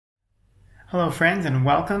Hello friends, and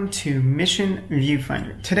welcome to Mission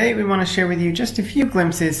Viewfinder. Today we want to share with you just a few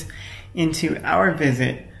glimpses into our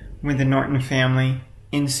visit with the Norton family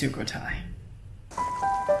in Sukhothai.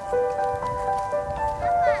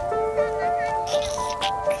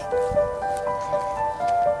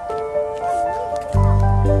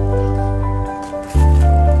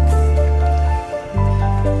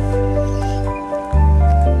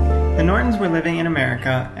 The Nortons were living in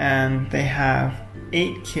America and they have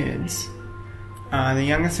 8 kids. The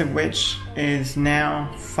youngest of which is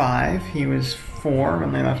now 5. He was 4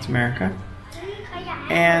 when they left America.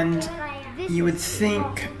 And you would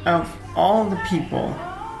think of all the people,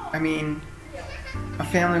 I mean, a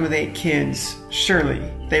family with 8 kids, surely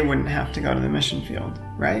they wouldn't have to go to the mission field,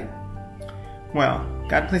 right? Well,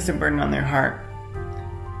 God placed a burden on their heart,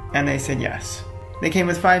 and they said yes. They came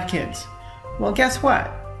with 5 kids. Well, guess what?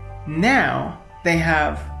 Now they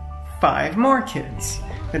have 5 more kids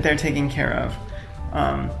that they're taking care of.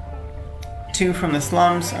 2 from the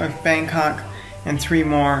slums of Bangkok and 3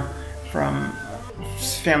 more from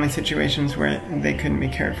family situations where they couldn't be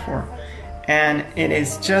cared for. And it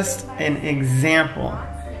is just an example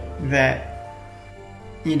that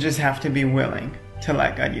you just have to be willing to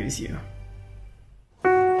let God use you.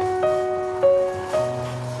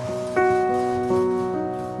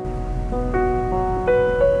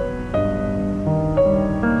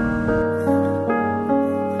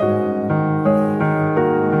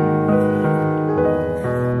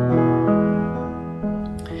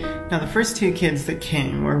 Now the first 2 kids that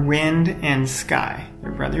came were Wind and Sky,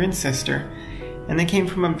 their brother and sister, and they came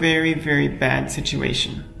from a very, very bad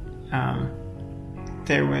situation. I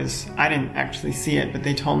didn't actually see it, but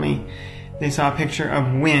they told me they saw a picture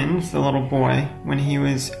of Wind, the little boy, when he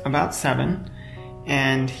was about 7,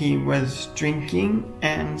 and he was drinking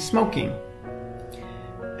and smoking.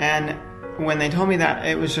 And when they told me that,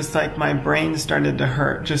 it was just like my brain started to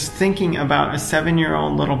hurt, just thinking about a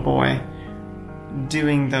 7-year-old little boy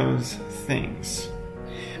doing those things.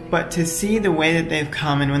 But to see the way that they've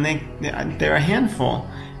come, and when they're a handful,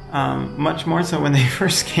 much more so when they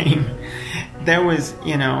first came, there was,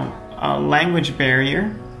 a language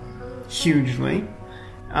barrier, hugely,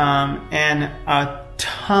 and a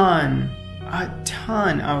ton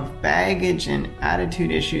of baggage and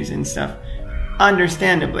attitude issues and stuff,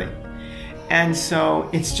 understandably. And so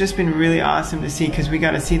it's just been really awesome to see, because we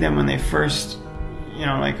got to see them when they first,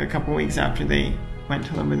 like a couple weeks after they went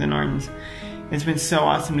to live with the Nortons. It's been so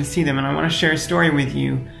awesome to see them, and I want to share a story with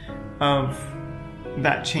you of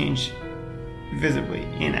that change visibly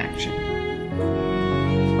in action.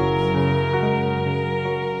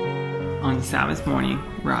 On Sabbath morning,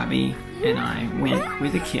 Robbie and I went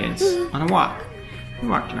with the kids on a walk. We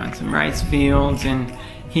walked around some rice fields and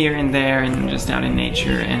here and there and just out in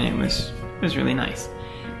nature, and it was really nice.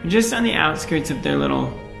 Just on the outskirts of their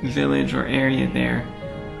little village or area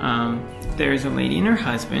there's a lady and her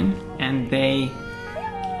husband, and they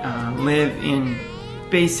live in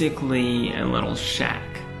basically a little shack.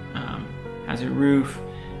 Has a roof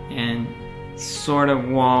and sort of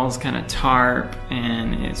walls, kind of tarp,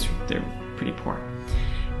 and they're pretty poor.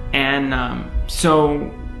 And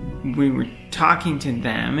so we were talking to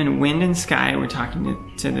them, and Wind and Sky were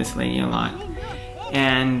talking to this lady a lot,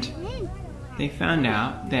 and they found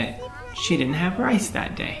out that she didn't have rice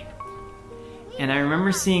that day. And I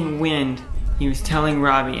remember seeing Wind, he was telling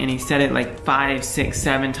Robbie, and he said it like 5, 6,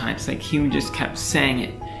 7 times, like he just kept saying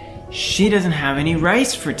it. She doesn't have any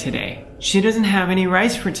rice for today. She doesn't have any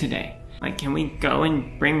rice for today. Like, can we go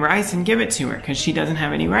and bring rice and give it to her? Because she doesn't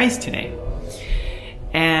have any rice today.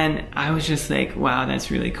 And I was just like, wow, that's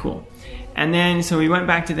really cool. And then, so we went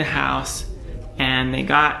back to the house, and they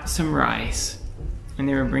got some rice, and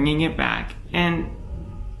they were bringing it back. And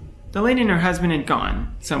the lady and her husband had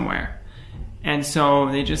gone somewhere. And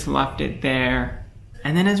so they just left it there.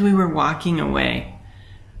 And then as we were walking away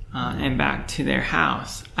and back to their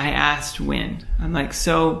house, I asked Wind, I'm like,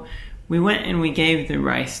 so we went and we gave the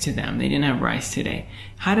rice to them. They didn't have rice today.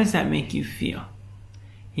 How does that make you feel?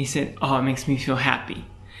 He said, oh, it makes me feel happy.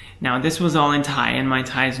 Now, this was all in Thai, and my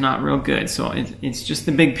Thai is not real good, so it's just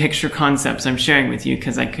the big picture concepts I'm sharing with you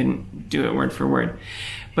because I couldn't do it word for word.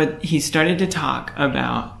 But he started to talk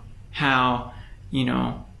about how,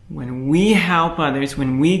 when we help others,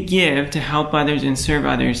 when we give to help others and serve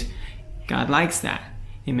others, God likes that.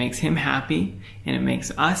 It makes him happy, and it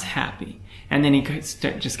makes us happy. And then he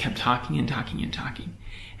just kept talking and talking and talking.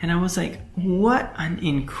 And I was like, what an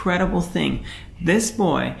incredible thing. This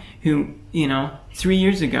boy who, 3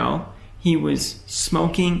 years ago, he was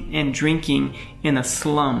smoking and drinking in a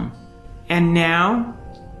slum. And now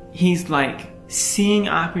he's like seeing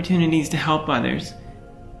opportunities to help others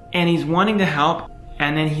and he's wanting to help,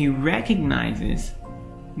 and then he recognizes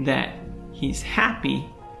that he's happy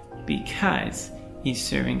because he's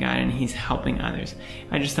serving God and he's helping others.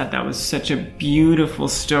 I just thought that was such a beautiful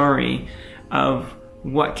story of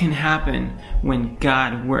what can happen when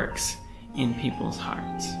God works in people's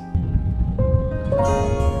hearts.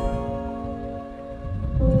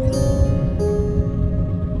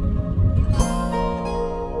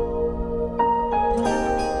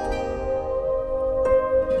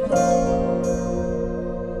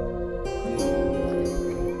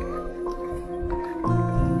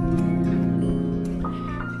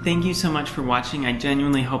 Thank you so much for watching. I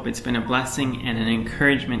genuinely hope it's been a blessing and an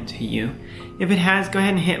encouragement to you. If it has, go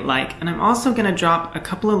ahead and hit like, and I'm also going to drop a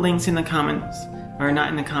couple of links in the comments, or not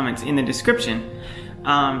in the comments, in the description,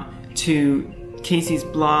 to Casey's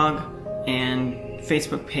blog and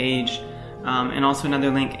Facebook page, and also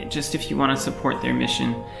another link just if you want to support their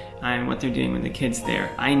mission and what they're doing with the kids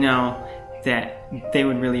there. I know that they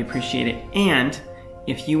would really appreciate it. And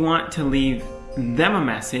if you want to leave them a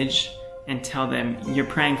message and tell them you're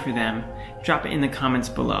praying for them, drop it in the comments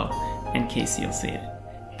below and Casey will see it.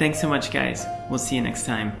 Thanks so much, guys. We'll see you next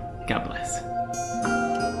time. God bless.